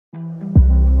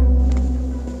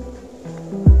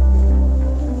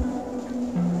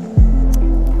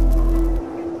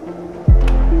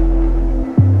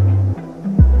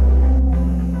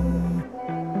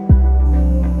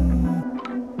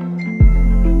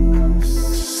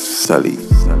Disally.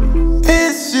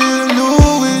 It's She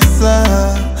Louisa,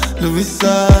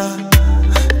 Louisa.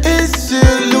 It's She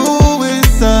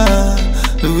Louisa,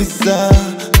 Louisa.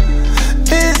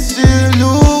 It's She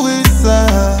Louisa,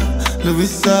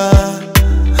 Louisa.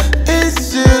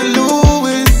 It's She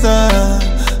Louisa,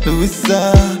 Louisa,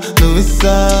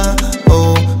 Louisa.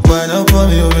 Oh, wind up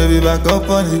on me, oh baby, back up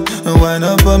on it. And wind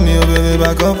up on me, oh baby,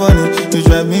 back up on it. You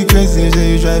drive me crazy,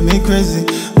 you drive me crazy.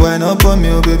 Wind up on me,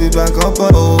 oh baby, back up on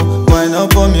it. Oh, wind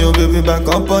up on me, oh baby, back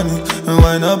up on it. And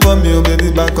wind up on me, oh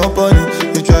baby, back up on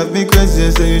it. You drive me crazy,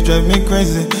 you drive me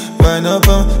crazy. Wind up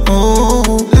on,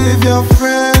 oh, leave your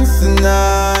friends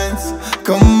tonight.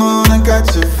 Come on, I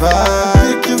got your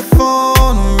vibe. Pick your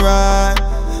phone right.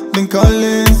 Been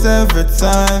calling several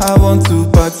times. I want to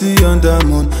party on the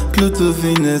moon, Pluto,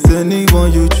 Venus,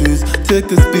 anyone you choose.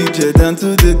 Take a speed jet down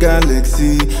to the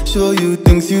galaxy. Show you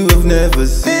things you have never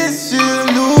seen. It's She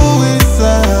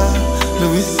Louisa,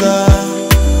 Louisa.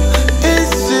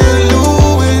 It's She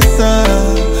Louisa,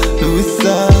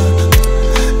 Louisa.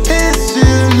 It's She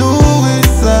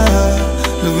Louisa,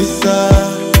 Louisa.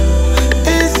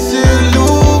 It's She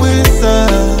Louisa,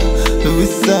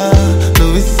 Louisa,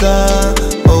 Louisa.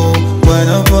 Wind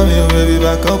up on me, oh baby,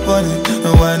 back up on it.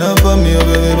 And wind up on me, oh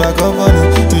baby, back up on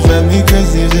it. You drive me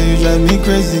crazy, you drive me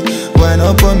crazy. Wind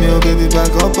up on me, oh baby, back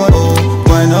up on it. Oh,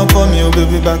 wind up on me, oh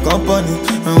baby, back up on it.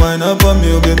 And wind up on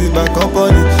me, oh baby, back up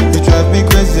on it. You drive me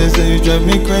crazy, you drive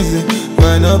me crazy.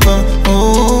 Wind up on,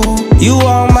 oh. You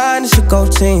all mine, it's a go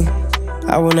team.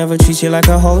 I will never treat you like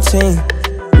a whole team.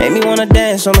 Make me wanna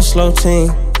dance on a slow team.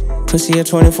 Pussy a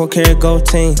 24-karat gold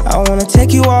team. I wanna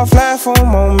take you offline for a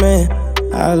moment.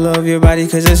 I love your body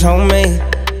cause it's homemade.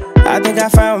 I think I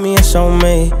found me a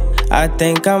soulmate. I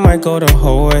think I might go the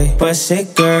whole way. But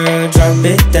sick girl, drop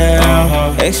it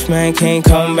down. X-Man can't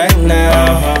come back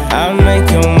now. I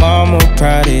make your mama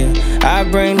proud of you. I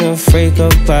bring the freak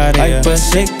up out of you. But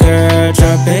sick girl,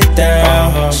 drop it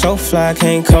down. So fly,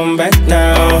 can't come back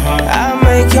now. I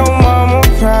make your mama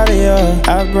proud of you.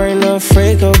 I bring the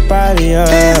freak up out of you.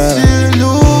 It's She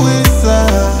Louisa,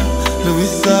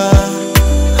 Louisa.